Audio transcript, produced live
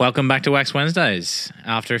Welcome back to Wax Wednesdays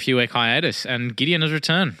after a few-week hiatus, and Gideon has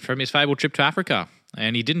returned from his fabled trip to Africa,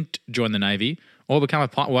 and he didn't join the Navy or become a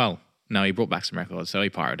pirate. Well, no, he brought back some records, so he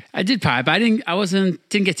pirated. I did pirate, but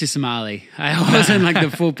didn't get to Somali. I wasn't like the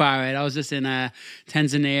full pirate. I was just in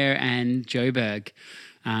Tanzania and Joburg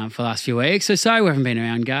for the last few weeks. So sorry we haven't been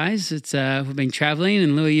around, guys. It's we've been traveling,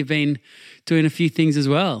 and Louis, you've been doing a few things as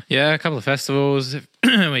well. Yeah, a couple of festivals.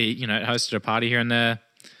 We, hosted a party here and there.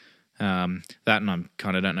 That and I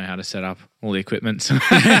kind of don't know how to set up all the equipment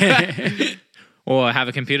or have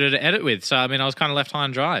a computer to edit with. So, I was kind of left high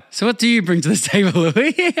and dry. So what do you bring to this table,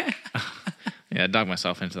 Louis? Yeah, I dug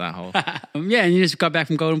myself into that hole. Yeah, and you just got back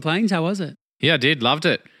from Golden Plains. How was it? Yeah, I did. Loved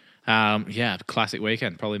it. Classic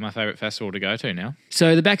weekend. Probably my favourite festival to go to now.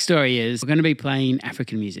 So the backstory is we're going to be playing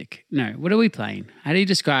African music. No, what are we playing? How do you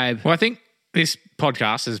describe? Well, I think this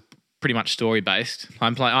podcast is pretty much story-based.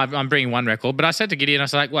 I'm bringing one record, but I said to Gideon, I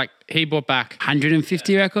was like he brought back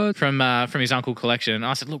 150 records from his uncle collection.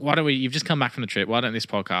 I said, look, why don't you've just come back from the trip, why don't this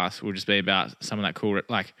podcast will just be about some of that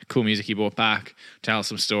cool music he brought back, tell us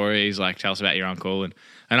some stories, tell us about your uncle, and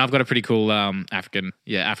I've got a pretty cool African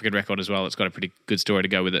record as well. It's got a pretty good story to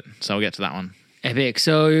go with it, so I'll get to that one. Epic.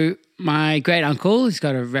 So my great uncle, he's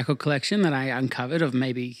got a record collection that I uncovered of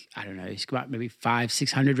he's got maybe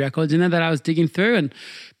 500-600 records in there that I was digging through, and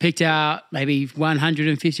picked out maybe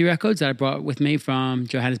 150 records that I brought with me from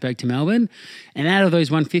Johannesburg to Melbourne. And out of those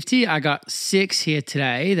 150, I got 6 here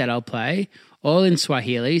today that I'll play, all in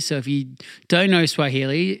Swahili. So if you don't know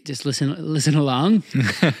Swahili, just listen along.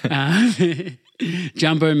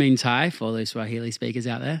 Jumbo means hi for all those Swahili speakers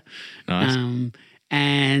out there. Nice.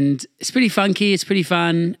 And it's pretty funky, it's pretty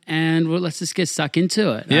fun, and let's just get stuck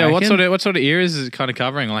into it. Yeah, what sort of eras is it kind of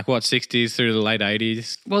covering? 60s through the late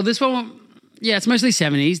 80s? Well, this one, it's mostly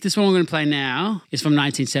 70s. This one we're going to play now is from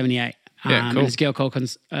 1978. Yeah, cool. It's a girl called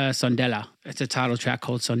Sondela. It's a title track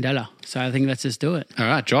called Sondela. So I think let's just do it. All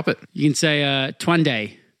right, drop it. You can say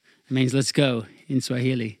Twande. It means let's go in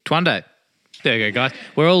Swahili. Twande. There you go, guys.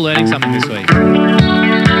 We're all learning something this week.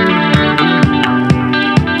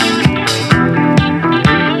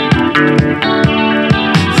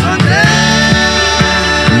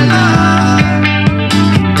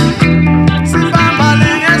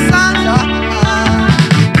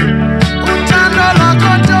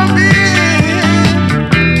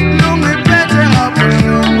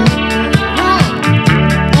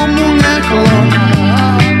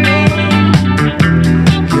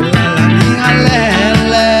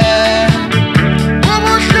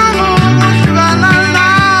 Vamos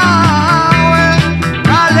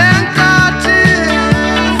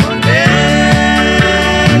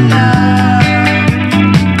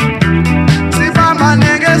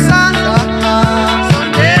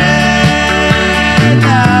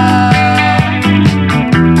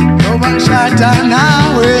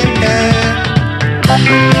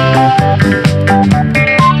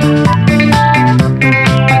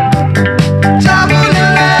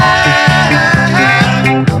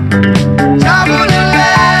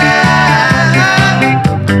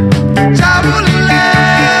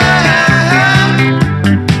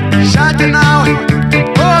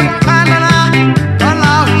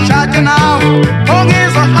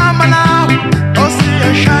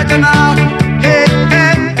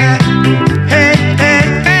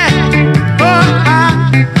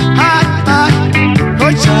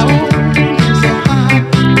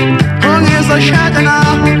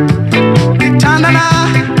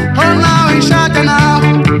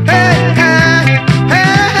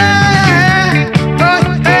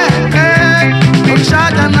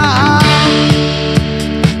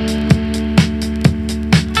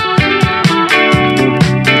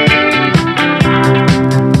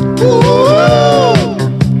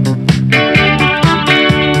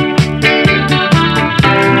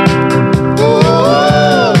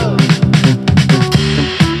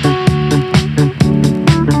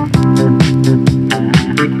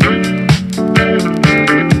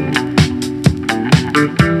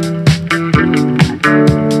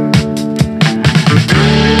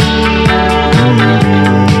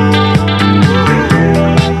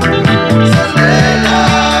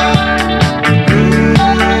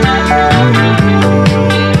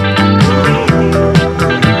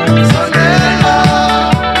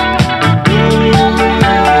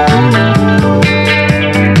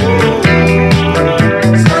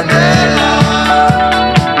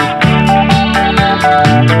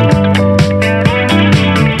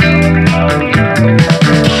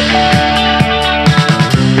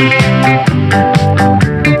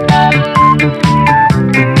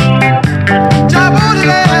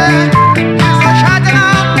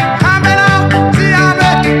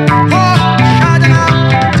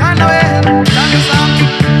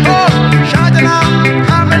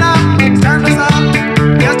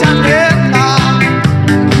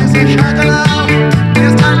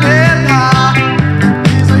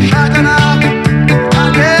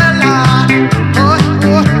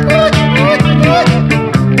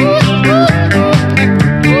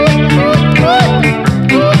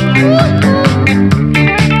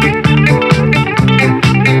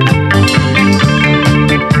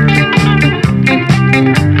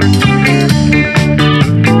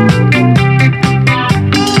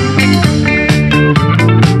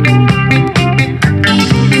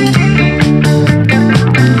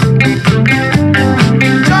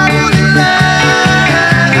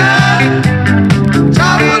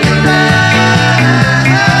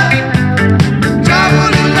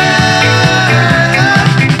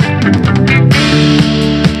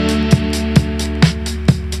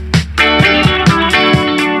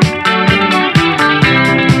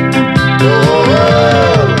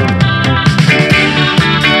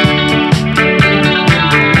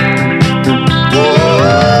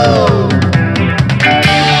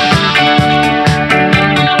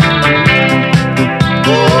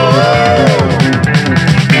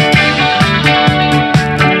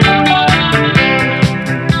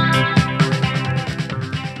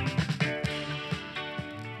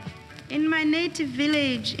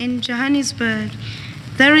Johannesburg,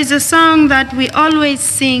 there is a song that we always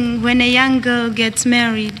sing when a young girl gets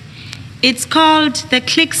married. It's called the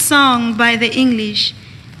click song by the English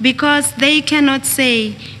because they cannot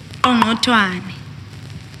say "Ongotwane."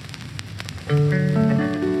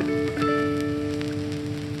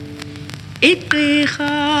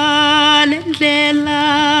 Igqirha lendlela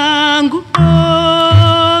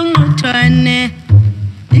nguqongqothwane,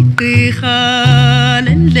 igqirha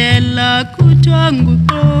lendlela kuthiwa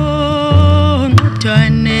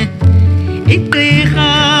nguqongqothwane,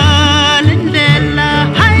 igqirha lendlela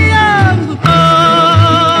haya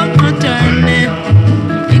nguqongqothwane,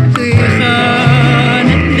 igqirha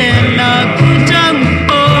lendlela kuthiwa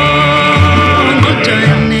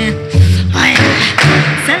nguqongqothwane. Haya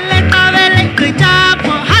seleqabele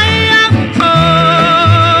gqithapho haya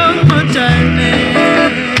nguqongqothwane,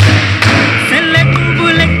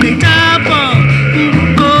 selequbule gqithapho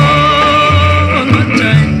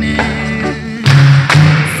nguqongqothwane,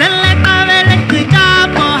 seleqabele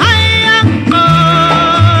gqithapho haya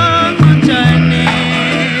nguqongqothwane,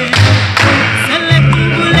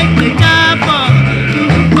 selequbule gqithapho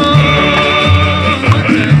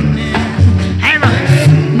nguqongqothwane. Hayibo.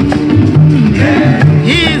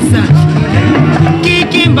 Hisa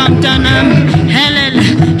kikimba mntanam, helele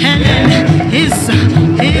helele, hisa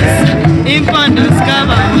hisa impondo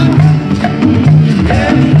zikababa,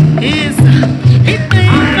 hisa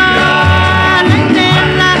igqirha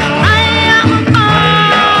lendlela haya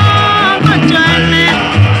nguqongqothwane,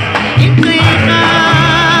 igqirha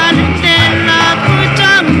lendlela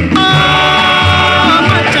kuthiwa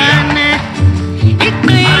nguqongqothwane,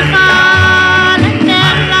 igqirha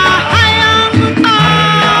lendlela haya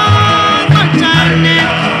nguqongqothwane,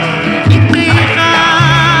 igqirha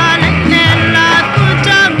lendlela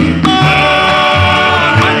kuthiwa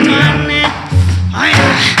nguqongqothwane. Haya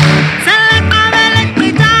seleqabele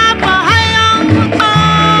gqithapho haya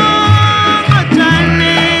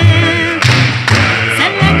nguqongqothwane,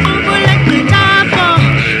 selequbule gqithapho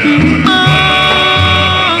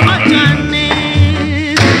nguqongqothwane,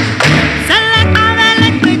 seleqabele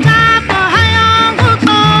gqithapho haya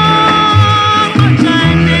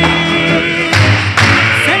nguqongqothwane,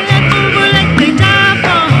 selequbule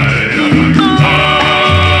gqithapho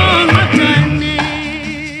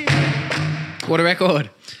nguqongqothwane. What a record.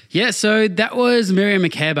 Yeah, so that was Miriam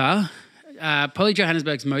Makeba, probably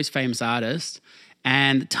Johannesburg's most famous artist.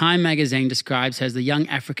 And Time magazine describes her as the young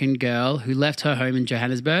African girl who left her home in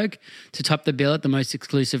Johannesburg to top the bill at the most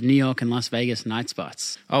exclusive New York and Las Vegas night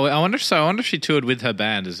spots. Oh, I wonder if she toured with her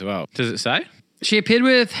band as well. Does it say? She appeared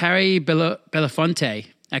with Harry Belafonte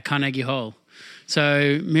at Carnegie Hall.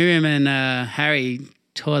 So Miriam and Harry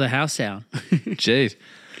tore the house down. Jeez.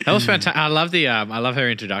 That was fantastic. I love her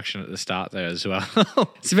introduction at the start there as well.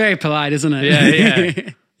 It's very polite, isn't it?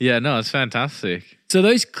 Yeah. Yeah, no, it's fantastic. So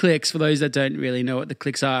those clicks, for those that don't really know what the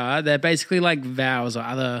clicks are, they're basically like vowels or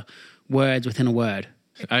other words within a word.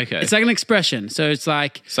 Okay. It's like an expression. So it's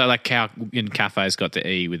like, So like cow in cafes got the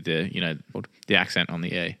E with the, the accent on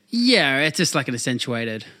the E. yeah, it's just like an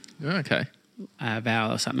accentuated Okay.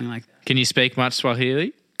 vowel or something like that. Can you speak much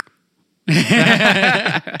Swahili? No,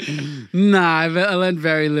 I learned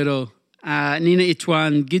very little. Nina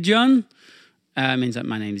Itwan Gideon means that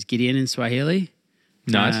my name is Gideon in Swahili.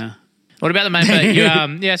 Nice. What about the main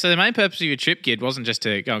so the main purpose of your trip, Gid, wasn't just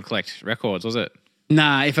to go and collect records, was it?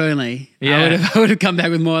 Nah, if only. Yeah. I would have come back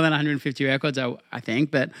with more than 150 records, I think.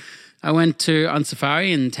 But I went on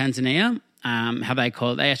safari in Tanzania. How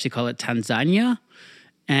they actually call it Tanzania.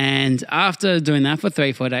 And after doing that for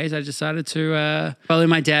 3-4 days, I decided to follow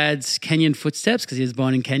my dad's Kenyan footsteps because he was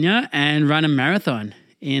born in Kenya and run a marathon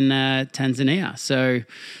in Tanzania. So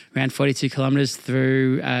ran 42 kilometers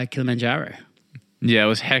through Kilimanjaro. Yeah, it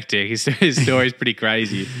was hectic. His story's pretty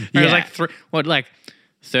crazy. It was like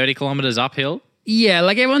 30 kilometers uphill? Yeah,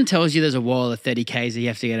 like everyone tells you there's a wall of 30 Ks that you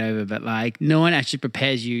have to get over, but like no one actually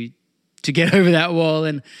prepares you to get over that wall.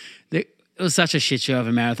 And it was such a shit show of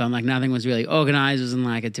a marathon. Like nothing was really organized. It was in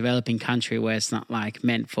like a developing country where it's not like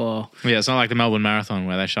meant for... Yeah, it's not like the Melbourne Marathon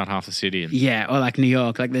where they shut half the city in. Yeah, or like New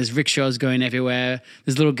York. Like there's rickshaws going everywhere.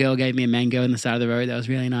 This little girl gave me a mango on the side of the road. That was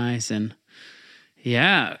really nice. And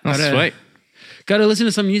yeah. Sweet. Got to listen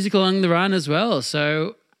to some music along the run as well.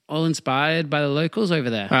 So all inspired by the locals over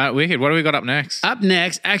there. All right, wicked. What do we got up next? Up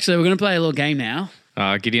next, actually, we're going to play a little game now.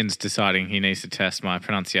 Gideon's deciding he needs to test my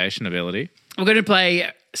pronunciation ability. We're going to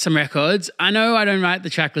play some records. I know I don't write the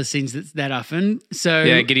track listings that often. So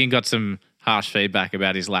Yeah, Gideon got some harsh feedback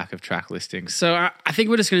about his lack of track listings. So I think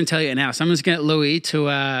we're just going to tell you now. So I'm just going to get Louis to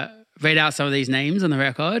read out some of these names on the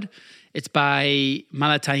record. It's by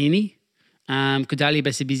Malatahini, Kudali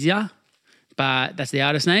Besibizia, but that's the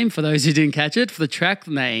artist name for those who didn't catch it. For the track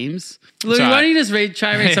names, Louis, all right. why don't you just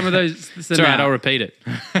try and read some of those? It's all right, I'll repeat it.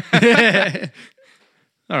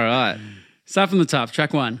 All right. Start from the top.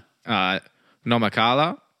 Track 1.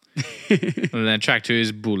 Nomakala. And then track 2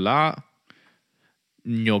 is Bula,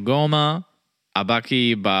 Nyogoma,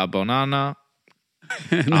 Abaki Babonana.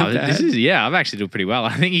 I've actually done pretty well.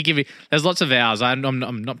 I think you give me. There's lots of vowels. I'm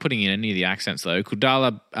not putting in any of the accents though.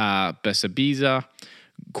 Kudala Besabiza,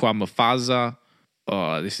 Kwamafaza.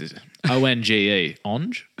 Oh, this is ONGE.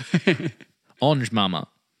 Onge? Onge Mama.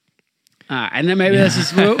 And then maybe let's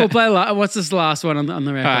just we'll play. What's this last one on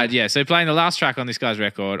the record? Yeah. So playing the last track on this guy's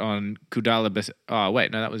record on Kudala Oh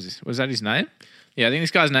wait, no, was that his name? Yeah, I think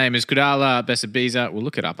this guy's name is Kudala Besabiza. We'll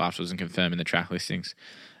look it up afterwards and confirm in the track listings.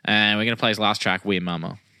 And we're going to play his last track, We're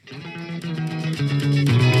Mama.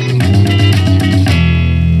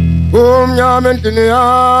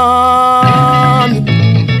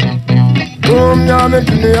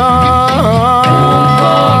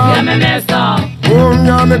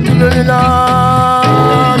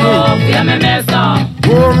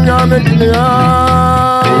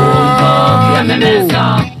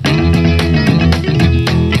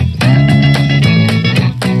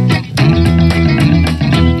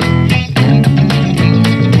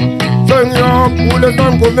 Pula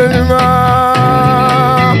sango melima,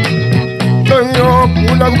 Senyor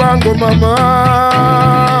pula bango mama,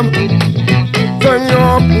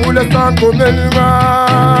 Senyor pula sango melima,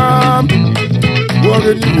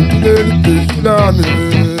 Wageni mukeli pesulame.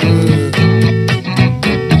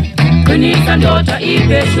 Kunisa ndoto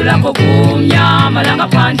ipeshula kogumya malanga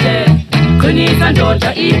pante. Kunisa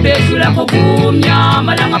ndoto ipeshula kogumya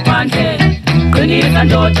malanga pante. Kunisa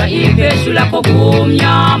ndoto ipeshula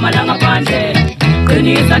kogumya malanga pante.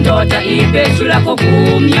 Kunisa ndoto ipeshula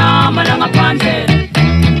kogumya malanga pante.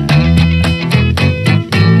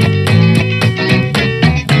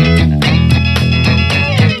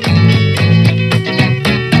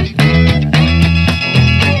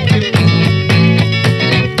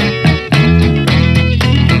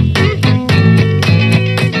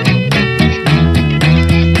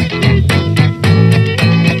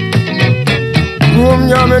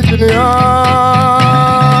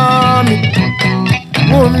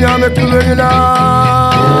 Nyame kulena,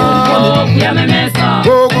 Yame mesa,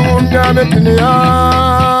 nyame kulena,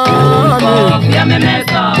 yame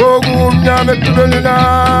mesa, nyame kulena,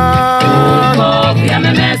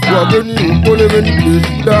 yame mesa. Wageni koleveni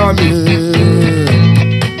pesulame,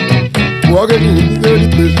 Wageni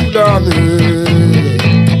pesulame,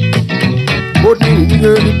 Wageni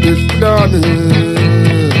pesulame,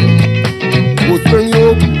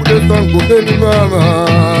 Senyor pule sango melima.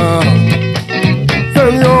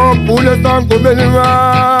 Senyor pule sango melima.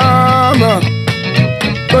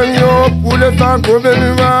 Senyor pule sango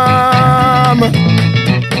melima.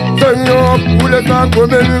 Senyor pule sango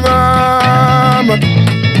melima.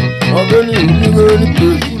 Ageni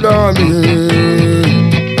pesulame.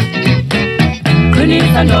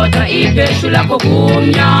 Kunisa ndoto ipeshula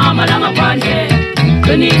kogumya malanga pante.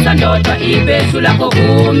 Kunisa ndoto ipeshula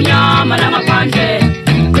kogumya malanga pante.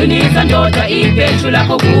 Kunisa ndoto ipeshula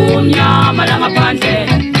kogumya malanga pante.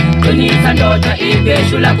 Kunisa ndoto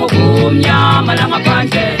ipeshula kogumya malanga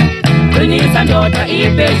pante. Kunisa ndoto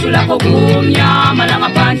ipeshula kogumya malanga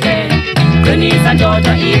pante. Kunisa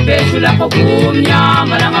ndoto ipeshula kogumya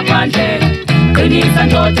malanga pante. Kunisa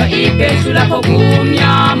ndoto ipeshula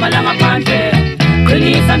kogumya malanga pante.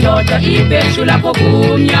 Kunisa ndoto ipeshula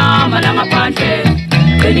kogumya malanga pante.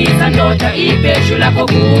 Kunisa ndoto ipeshula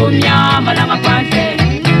kogumya malanga pante.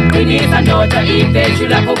 Kunisa ndoto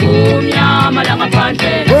ipeshula kogumya malanga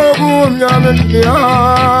pante. Kogumya melina,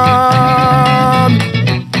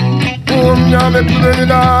 kogumya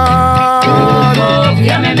melina,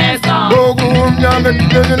 yame mesa, kogumya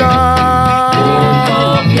melina,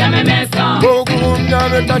 yame mesa, kogumya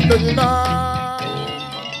melina.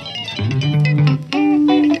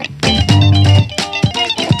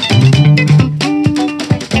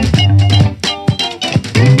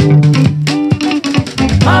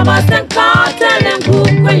 Baba senkatele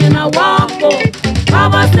ngukwe yina wako.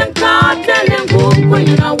 Baba senkatele ngukwe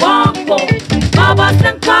yina wako. Baba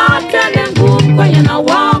senkatele ngukwe yina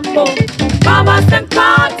wako. Baba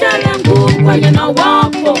senkatele ngukwe yina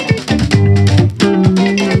wako.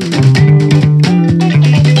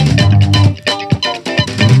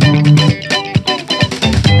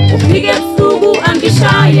 Upige sugu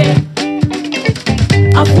angishaye.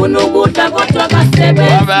 Afuna ukudla kodwa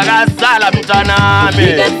kasebenzi. Wabakasala mtanami.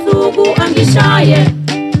 Upige sugu angishaye.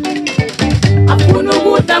 Afuna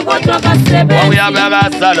ukudla kodwa kasebenzi.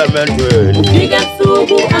 Wabakasala mentweni. Upige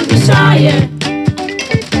sugu angishaye.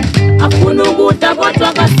 afuna ukudla kodwa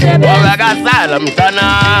akasebenzi wabekasala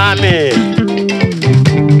mntanami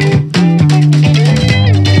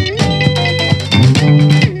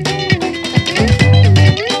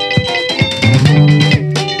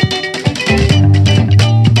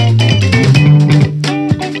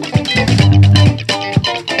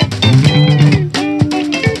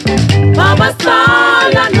baba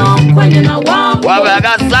sala nomkhwenyana wakho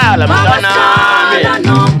wabekasala mntanami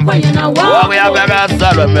nomkhwenyana wakho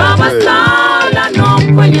wabekasala baba mntanami sala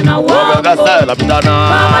nomkhwenyana wakho wabekasala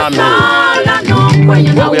mntanami sala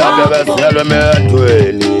nomkhwenyana wakho wabekasala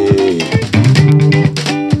mntanami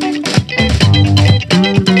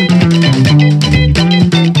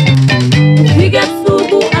ufike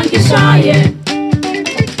ebusuku angishaye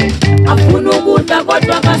afuna ukudla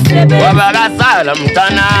kodwa akasebenzi wabekasala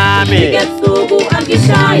mntanami ufike ebusuku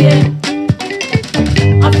angishaye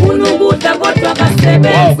afuna ukudla kodwa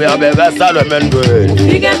akasebenzi wabekasala mntanami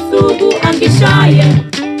ufike ebusuku angishaye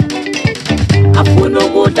afuna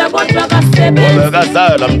ukudla kodwa akasebenzi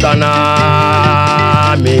wabekasala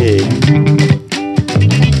mntanami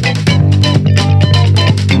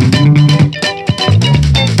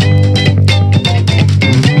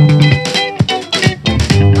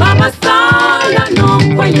baba sala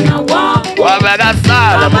nomkhwenyana wakho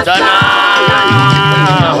wabekasala mntanami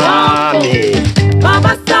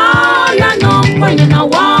baba sala nomkhwenyana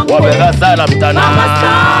wakho wabekasala baba mntanami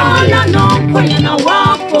sala nomkhwenyana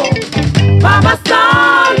wakho baba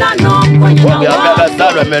sala nomkhwenyana wakho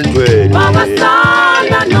wabekasala mntanami baba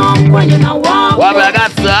sala nomkhwenyana wakho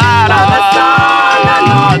wabekasala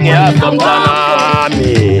ngiyaso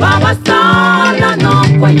mntanami baba sala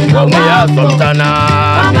nomkhwenyana wakho ngiyaso baba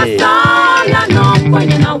mntanami sala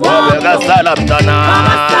nomkhwenyana wakho wabekasala baba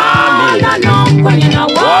mntanami sala nomkhwenyana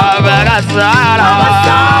wakho wabekasala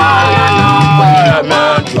mntanami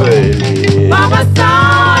baba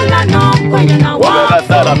sala nomkhwenyana wakho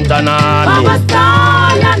wabekasala mntanami baba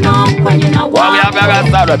sala nomkhwenyana wakho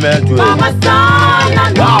wabekasala mntanami baba sala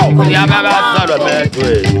nomkhwenyana wabekasala wakho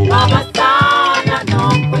mntanami baba sala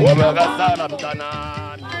nomkhwenyana wabekasala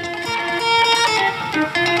mntanami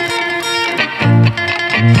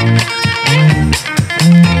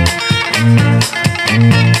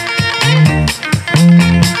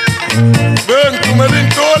Bengithumela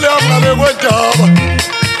inhloli yami kwendaba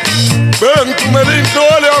Bengithumela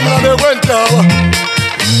inhloli yami kwendaba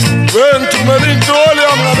Bengithumela inhloli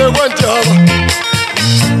yami kwendaba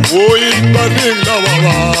Woyi baningi laba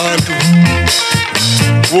bantu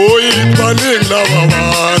Woyi baningi laba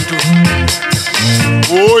bantu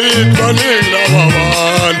Woyi baningi laba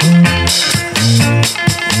bantu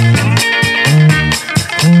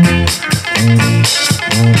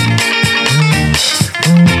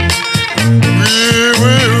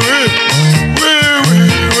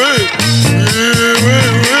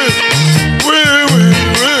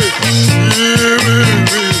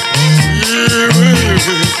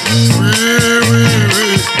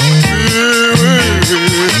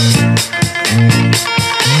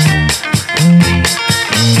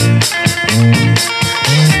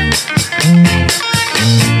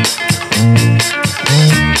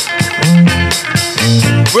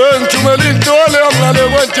Bengithumela inhloli yami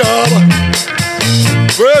kwendaba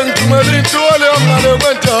Bengithumela inhloli yami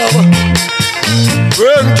kwendaba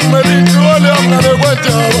Bengithumela inhloli yami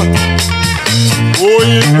kwendaba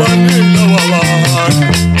Woyi baningi laba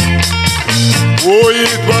bantu Woyi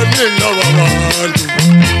baningi laba bantu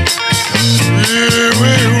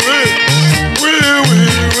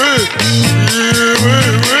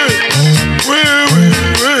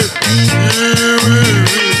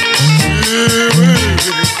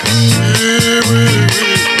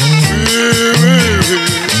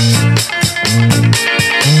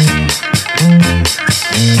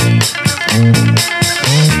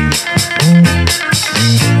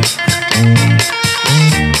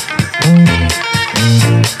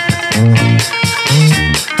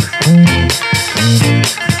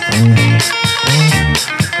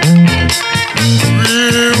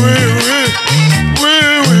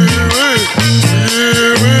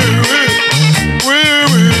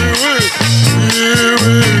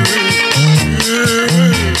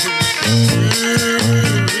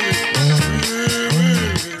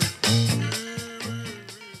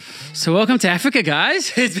So welcome to Africa,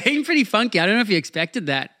 guys. It's been pretty funky. I don't know if you expected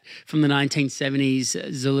that from the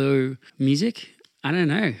 1970s Zulu music. I don't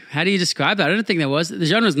know. How do you describe that? I don't think there was. The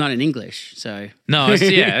genre's not in English, so. No,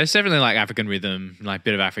 it's definitely like African rhythm, like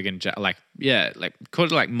bit of African, call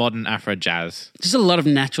it like modern Afro jazz. Just a lot of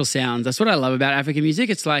natural sounds. That's what I love about African music.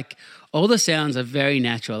 It's like all the sounds are very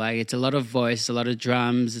natural. Like it's a lot of voice, a lot of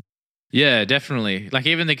drums, Yeah, definitely. Like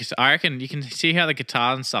even I reckon you can see how the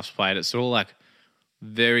guitar and stuff's played. It's all like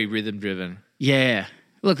very rhythm driven. Yeah.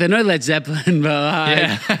 Look, they're no Led Zeppelin, but like,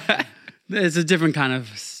 Yeah. it's a different kind of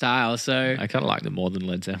style. So I kind of like them more than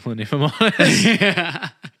Led Zeppelin, if I'm honest. yeah.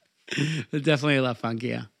 They're definitely a lot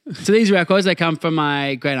funkier. So these records, they come from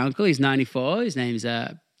my great uncle. He's 94. His name's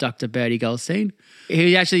Dr. Bertie Goldstein.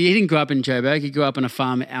 He didn't grow up in Joburg. He grew up on a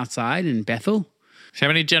farm outside in Bethel. So how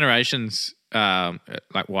many generations,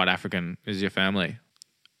 like white African, is your family?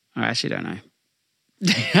 I actually don't know.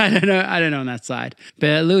 I don't know on that side.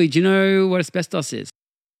 But Louis, do you know what asbestos is?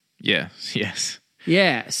 Yeah. Yes.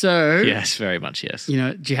 Yeah. So Yes. Very much. Yes. you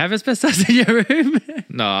know, do you have asbestos in your room?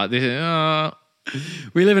 No.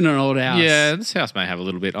 We live in an old house. Yeah. This house may have a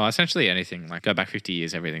little bit. Oh, essentially anything. Like go back 50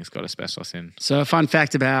 years, everything's got asbestos in. So a fun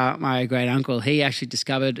fact about my great uncle, he actually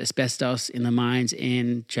discovered asbestos in the mines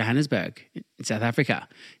in Johannesburg, in South Africa.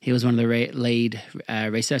 He was one of the lead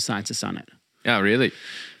research scientists on it. Oh, really?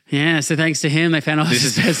 Yeah, so thanks to him, they found all this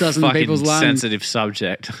This is asbestos in fucking people's lungs. sensitive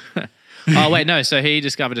subject. Oh wait, no. So he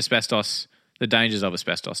discovered asbestos, the dangers of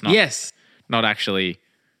asbestos. Yes. Not actually.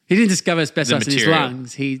 He didn't discover asbestos in his material.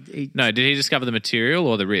 lungs. He No, did he discover the material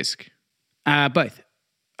or the risk? both.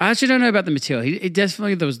 I actually don't know about the material. It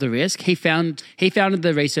definitely there was the risk. He founded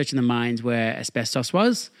the research in the mines where asbestos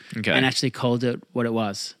was, Okay. and actually called it what it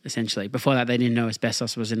was. Essentially, before that, they didn't know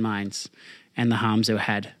asbestos was in mines and the harms it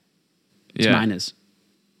had to miners.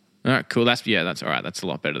 All right, cool. That's all right. That's a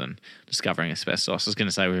lot better than discovering asbestos. I was going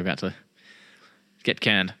to say we were about to get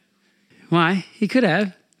canned. Why? He could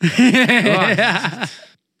have. Right.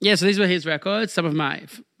 Yeah. So these were his records. Some of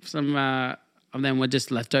them were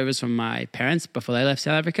just leftovers from my parents before they left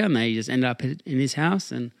South Africa, and they just ended up in his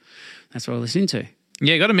house, and that's what we're listening to.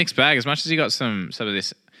 Yeah, you got a mixed bag. As much as you got some of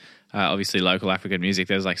this, obviously local African music.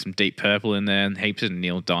 There's like some Deep Purple in there, and heaps of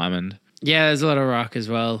Neil Diamond. Yeah, there's a lot of rock as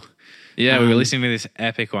well. Yeah, we were listening to this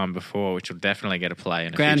epic one before, which will definitely get a play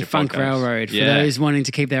in a Grand future Funk podcast. Railroad, for those wanting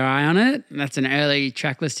to keep their eye on it. That's an early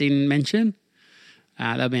track listing mention.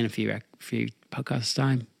 That'll be in a few podcasts'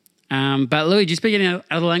 time. But Louis, do you speak any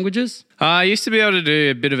other languages? I used to be able to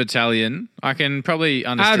do a bit of Italian. I can probably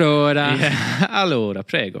understand. Allora. Yeah. Allora,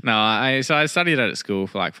 prego. No, I studied it at school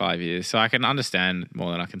for like 5 years, so I can understand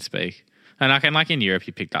more than I can speak. And I can, like in Europe,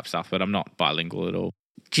 you picked up stuff, but I'm not bilingual at all.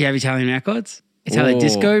 Do you have Italian records? Italian Oh.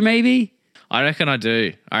 disco, maybe? I reckon I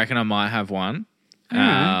do. I reckon I might have one. All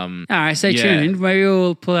right, stay yeah. tuned. Maybe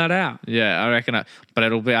we'll pull that out. Yeah, I reckon. But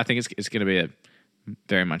it'll be. I think it's going to be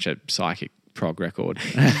very much a psychic prog record.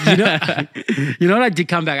 You know what? I did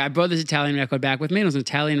come back. I brought this Italian record back with me. It was an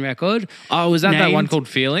Italian record. Oh, was that Named- one called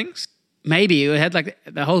Feelings? Maybe it had like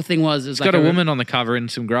the whole thing was. It's got a woman on the cover in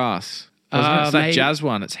some grass. It's that maybe. jazz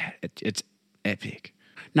one. It's epic.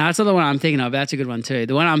 No, that's not the one I'm thinking of. That's a good one too.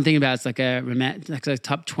 The one I'm thinking about is like a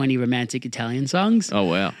top 20 romantic Italian songs. Oh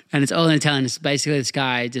wow. And it's all in Italian. It's basically this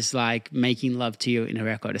guy just like making love to you in a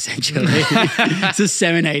record, essentially. Just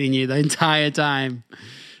serenading you the entire time.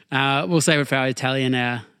 We'll save it for our Italian.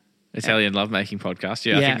 Italian lovemaking podcast.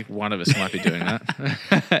 Yeah, Yeah. I think one of us might be doing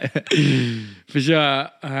that. For sure. All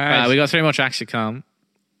right. We got 3 more tracks to come.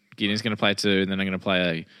 Gideon's going to play 2, and then I'm going to play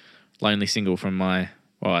a lonely single from my...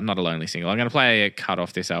 Well, not a lonely single. I'm going to play a cut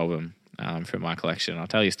off this album from my collection. I'll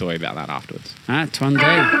tell you a story about that afterwards. All right, Twan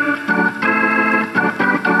Day.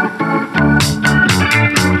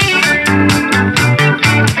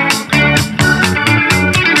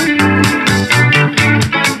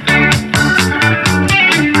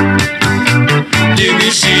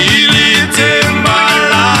 Ngishilite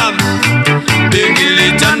malam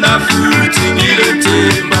Bengilitanda futhi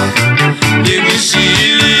ngilethemba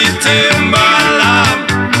Ngishilite malam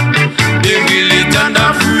Bengilitanda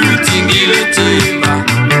futhi ngilethemba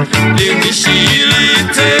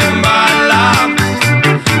Ngishilite malam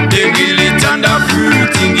Bengilitanda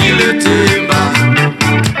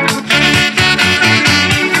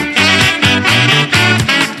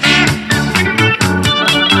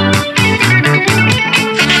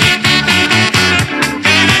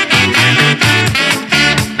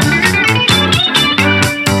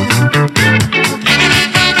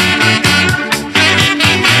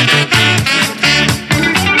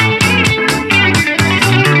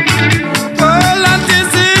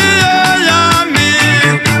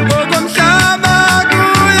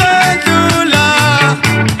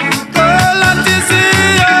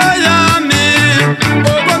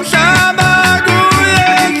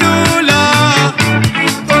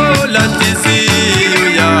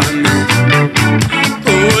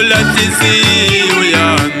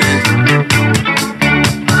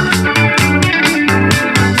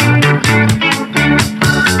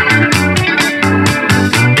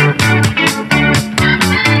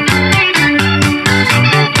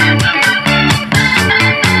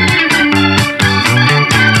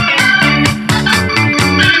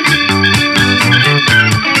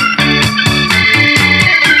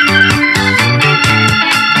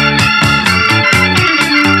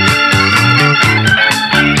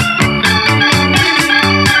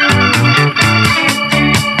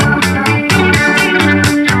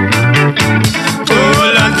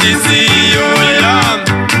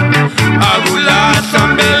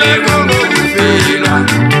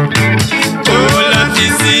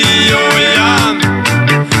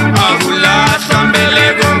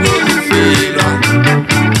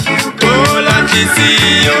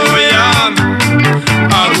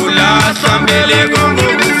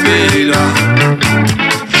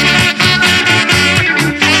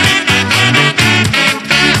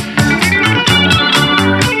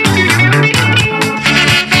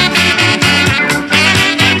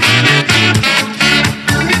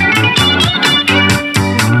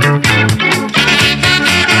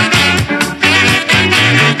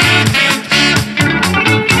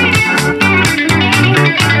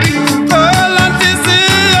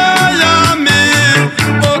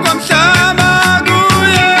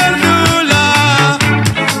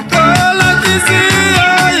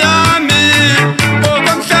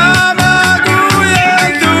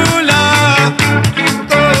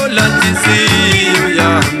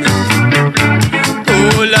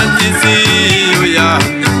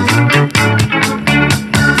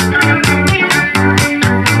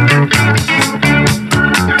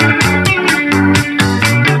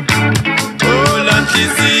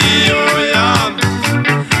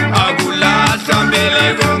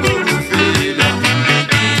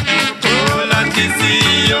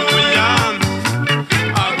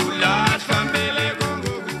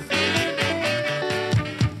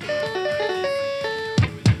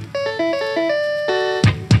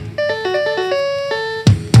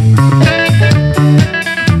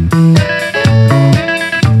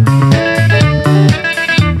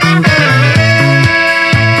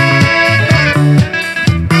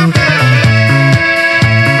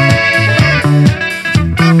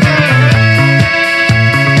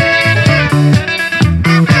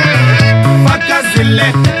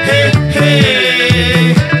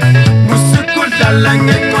dala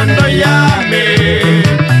ngengondo yami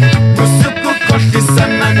Musuku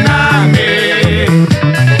kohisana nami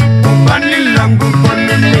Ubani langu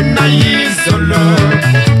kono mina yizolo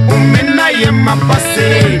Umina ye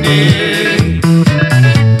mapasini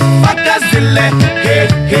Fakazile he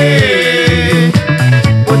he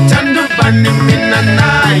Utandu bani mina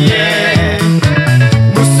naye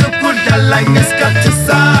Musuku dala ngeskati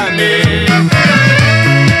sami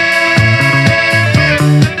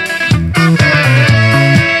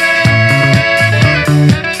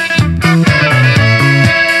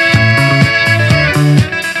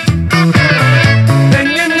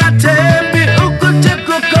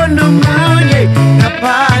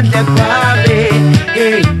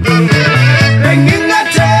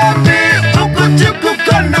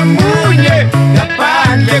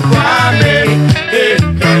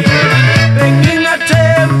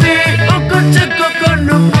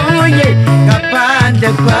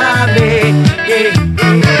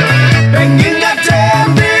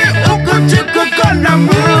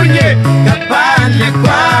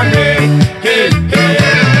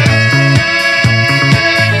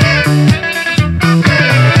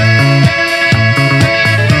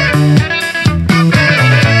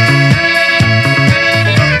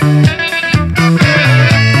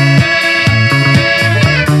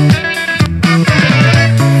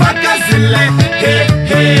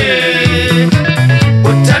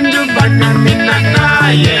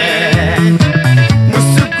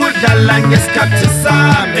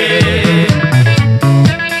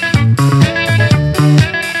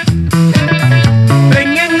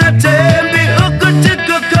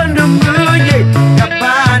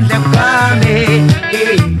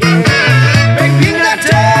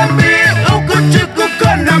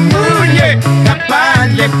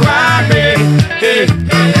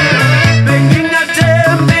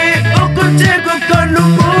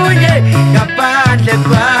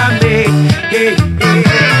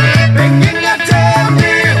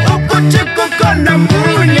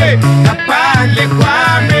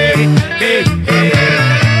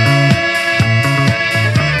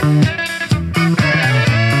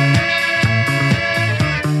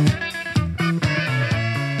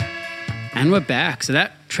And we're back. So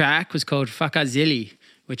that track was called Fakazili,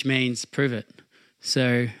 which means prove it.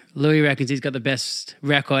 So Louis reckons he's got the best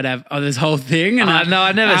record of this whole thing. And No,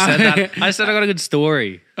 I never said that. I said I got a good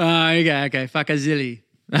story. Okay. Fakazili.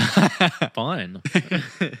 Fine.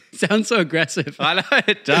 Sounds so aggressive. I know,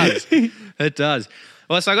 it does. It does.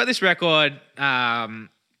 Well, so I got this record from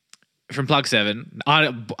Plug 7.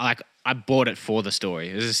 I bought it for the story.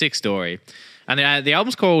 It was a sick story. And the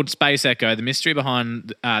album's called Space Echo, the mystery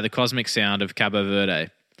behind the cosmic sound of Cabo Verde.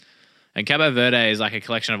 And Cabo Verde is like a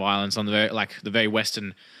collection of islands on the very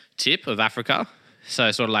western tip of Africa. So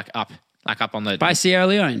sort of like up on the... By Sierra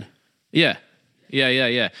Leone. Yeah.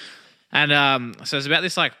 And so it's about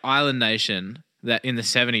this like island nation that in the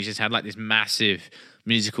 70s just had like this massive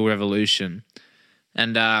musical revolution.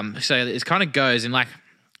 And so it kind of goes in like...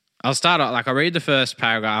 I'll start out, like I'll read the first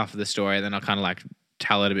paragraph of the story and then I'll kind of like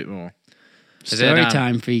tell it a bit more. Story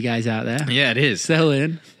time for you guys out there. Yeah, it is. Settle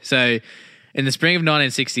in. So, in the spring of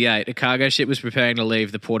 1968, a cargo ship was preparing to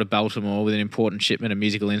leave the port of Baltimore with an important shipment of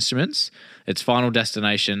musical instruments. Its final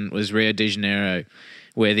destination was Rio de Janeiro,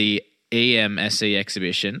 where the EMSC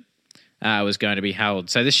exhibition was going to be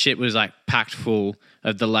held. So this ship was like packed full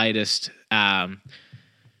of the latest kind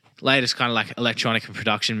of like electronic and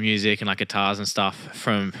production music and like guitars and stuff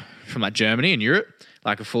from like Germany and Europe.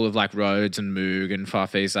 Like full of like Rhodes and Moog and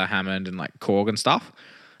Farfisa, Hammond and like Korg and stuff.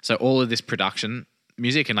 So all of this production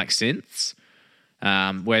music and like synths.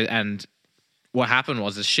 And what happened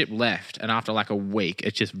was the ship left and after like a week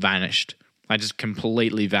it just vanished. Like just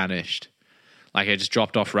completely vanished. Like it just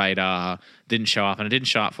dropped off radar, didn't show up, and it didn't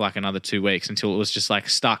show up for like another 2 weeks until it was just like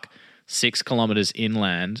stuck 6 kilometers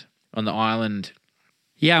inland on the island.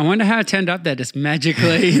 Yeah, I wonder how it turned up there just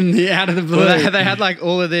magically out of the blue. Well, they had like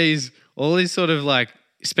all these sort of like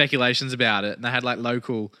speculations about it, and they had like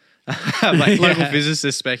local local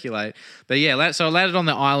physicists speculate. But yeah, so it landed on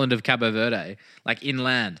the island of Cabo Verde, like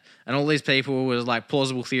inland, and all these people was like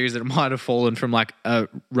plausible theories that it might have fallen from like a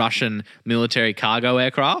Russian military cargo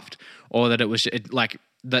aircraft, or that it was like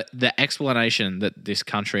the explanation that this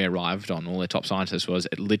country arrived on, all their top scientists, was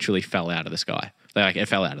it literally fell out of the sky. It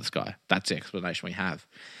fell out of the sky. That's the explanation we have.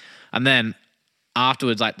 And then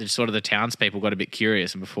afterwards, like the townspeople got a bit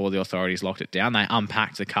curious, and before the authorities locked it down, they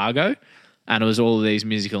unpacked the cargo, and it was all of these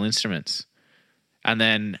musical instruments. And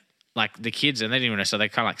then like the kids, and they didn't even know, so they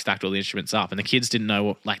kind of like stacked all the instruments up, and the kids didn't know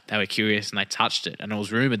what, like they were curious and they touched it, and it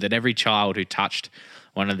was rumored that every child who touched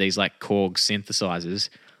one of these like Korg synthesizers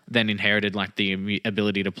then inherited like the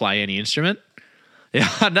ability to play any instrument. Yeah,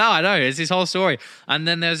 I know. It's this whole story. And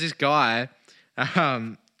then there's this guy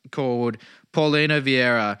called Paulino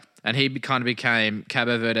Vieira, and he kind of became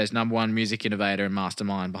Cabo Verde's #1 music innovator and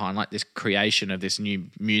mastermind behind like this creation of this new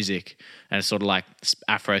music, and it's sort of like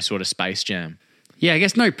Afro sort of Space Jam. Yeah, I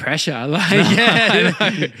guess no pressure. Like,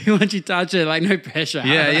 once you touch it, like no pressure.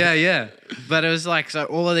 Yeah. But it was like, so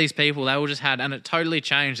all of these people, they all just had, and it totally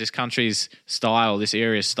changed this country's style, this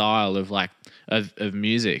area's style of like, of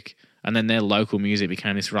music. And then their local music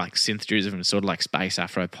became this like synth-driven sort of like space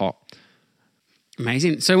Afro pop.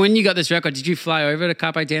 Amazing. So when you got this record, did you fly over to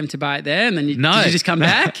Carpe Diem to buy it there, and then did you just come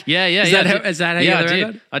back? Yeah. Is that how you got the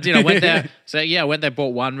record? I did. I went there. So I went there,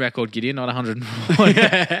 bought one record, Gideon, not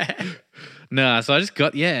 140. No, so I just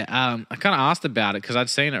got, I kind of asked about it because I'd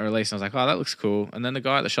seen it released and I was like, oh, that looks cool. And then the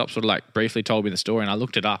guy at the shop sort of like briefly told me the story, and I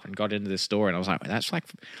looked it up and got into this story, and I was like,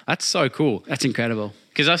 that's so cool. That's incredible.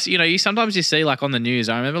 Because you sometimes you see like on the news.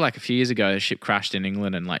 I remember like a few years ago, a ship crashed in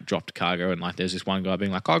England and like dropped cargo, and like there's this one guy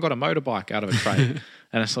being like, oh, I got a motorbike out of a crate.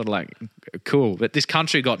 And it's sort of like cool. But this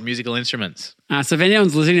country got musical instruments. So if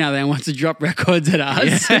anyone's listening out there and wants to drop records at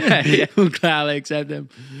us, we'll gladly accept them.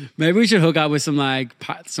 Maybe we should hook up with some like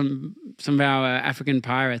some of our African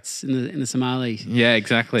pirates in the Somalis. Yeah,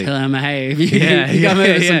 exactly. Tell them, hey, if you come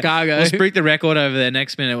over with some cargo. We'll spruik the record over there.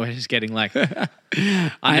 Next minute, we're just getting like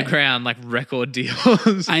underground like record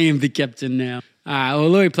deals. I am the captain now. All right, well,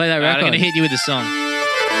 Louis, play that record. I'm going to hit you with the song.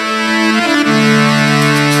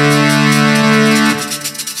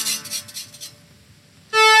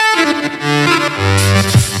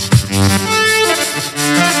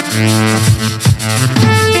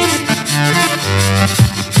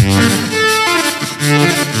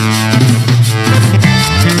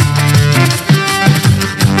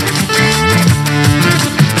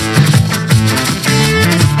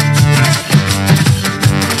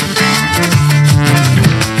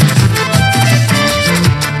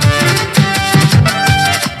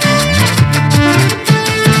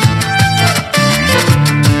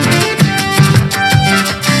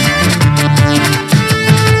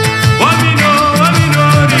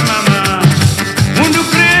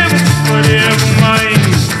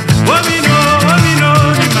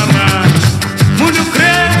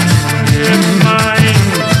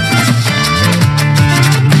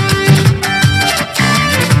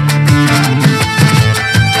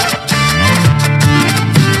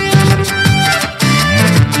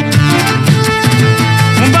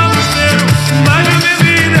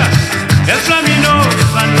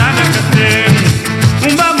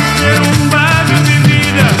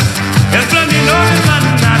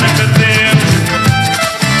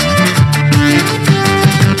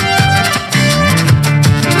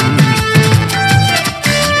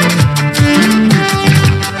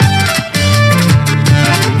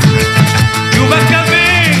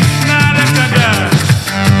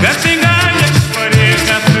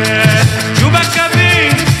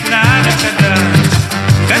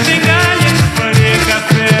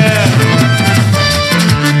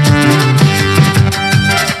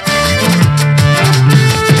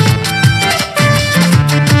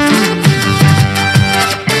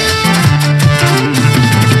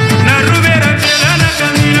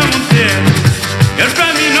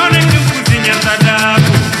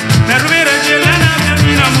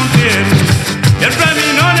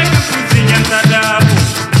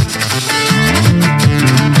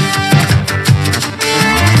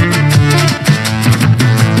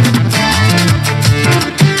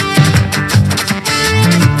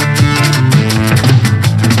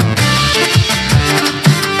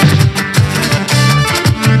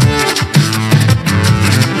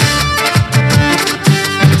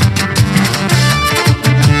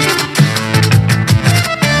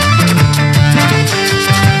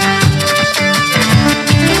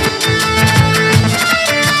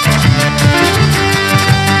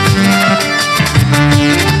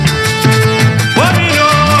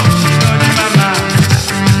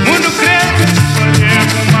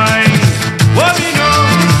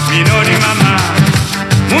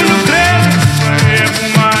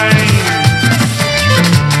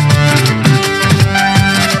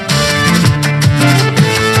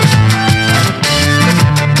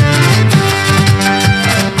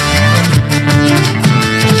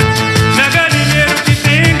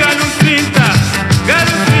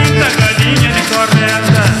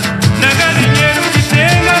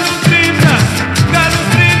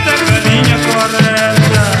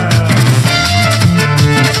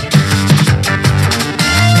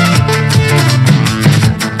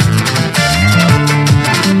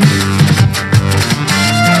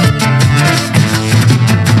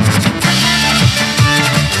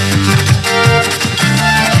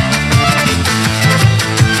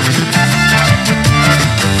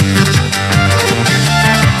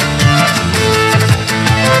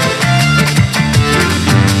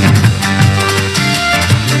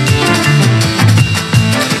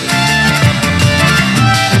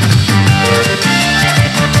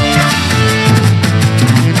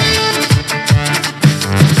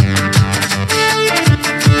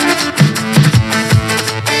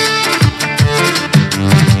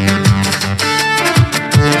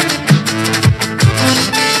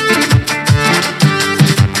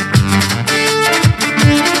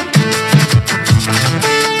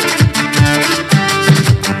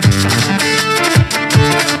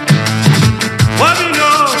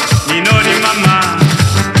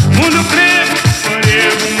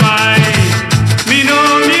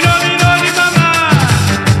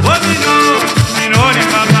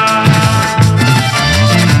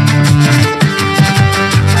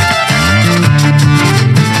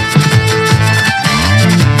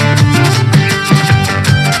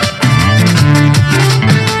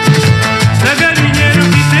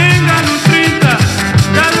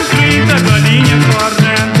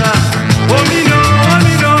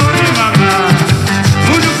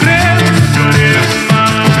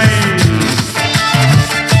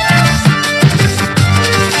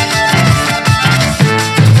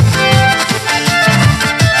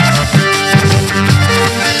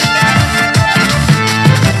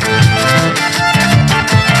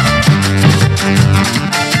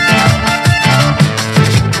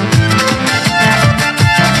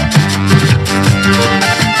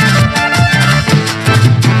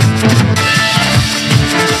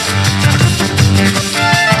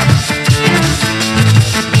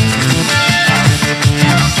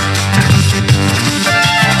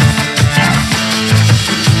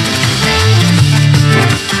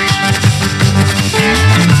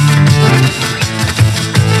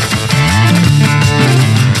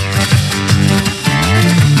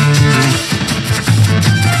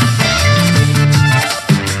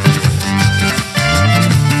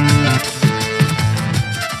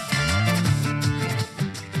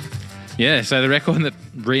 Yeah, so the record that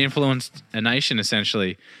re-influenced a nation,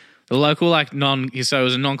 essentially. The local, so it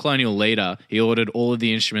was a non-colonial leader. He ordered all of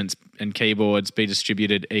the instruments and keyboards be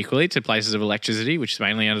distributed equally to places of electricity, which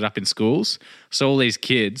mainly ended up in schools. So all these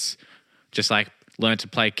kids just learned to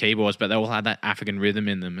play keyboards, but they all had that African rhythm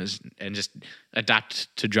in them and just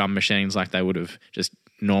adapt to drum machines like they would have just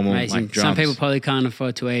normal Amazing. drums. Some people probably can't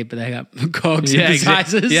afford to eat, but they got cogs yeah, and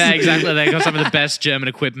sizes. Yeah, exactly. They got some of the best German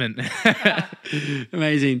equipment.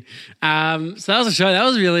 Amazing. So that was a show. That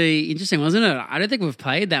was really interesting, wasn't it? I don't think we've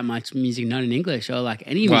played that much music not in English or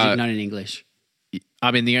any music not in English.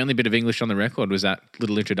 I mean, the only bit of English on the record was that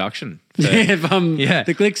little introduction. From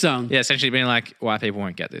the Click song. Yeah, essentially being white people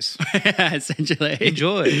won't get this. Essentially.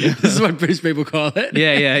 Enjoy. This is what Bruce people call it.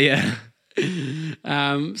 Yeah.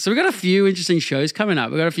 So we've got a few interesting shows coming up.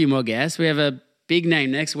 We've got a few more guests. We have a big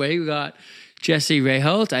name next week. We've got Jesse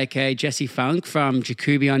Reholt, aka Jesse Funk from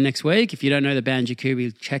Jacoby on next week. If you don't know the band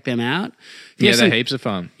Jacoby, check them out. They're heaps of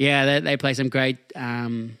fun. Yeah, they play some great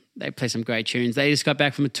tunes. They just got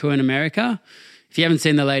back from a tour in America. If you haven't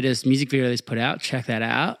seen the latest music video they've put out, check that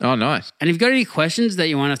out. Oh, nice. And if you've got any questions that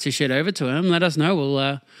you want us to shoot over to them, let us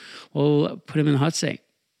know. We'll put them in the hot seat.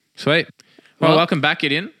 Sweet. Well, welcome back,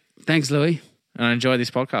 Gideon. Thanks, Louis. And I enjoyed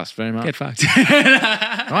this podcast very much. Get fucked.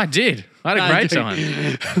 I did. I had a great time.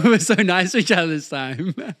 We were so nice to each other this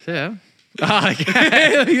time. Yeah. Oh,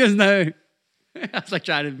 okay. He goes, no. I was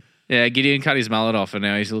trying to... Yeah, Gideon cut his mullet off and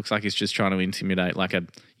now he looks like he's just trying to intimidate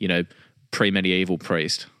a pre-medieval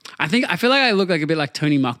priest. I feel like I look a bit like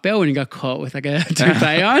Tony Mockbell when he got caught with a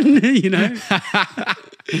toupee on,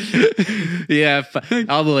 Yeah,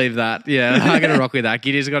 I'll believe that. Yeah, I'm going to rock with that.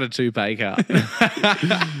 Gideon's got a toupee cut.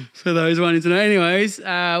 For those wanting to know. Anyways,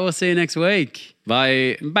 we'll see you next week.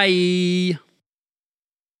 Bye. Bye.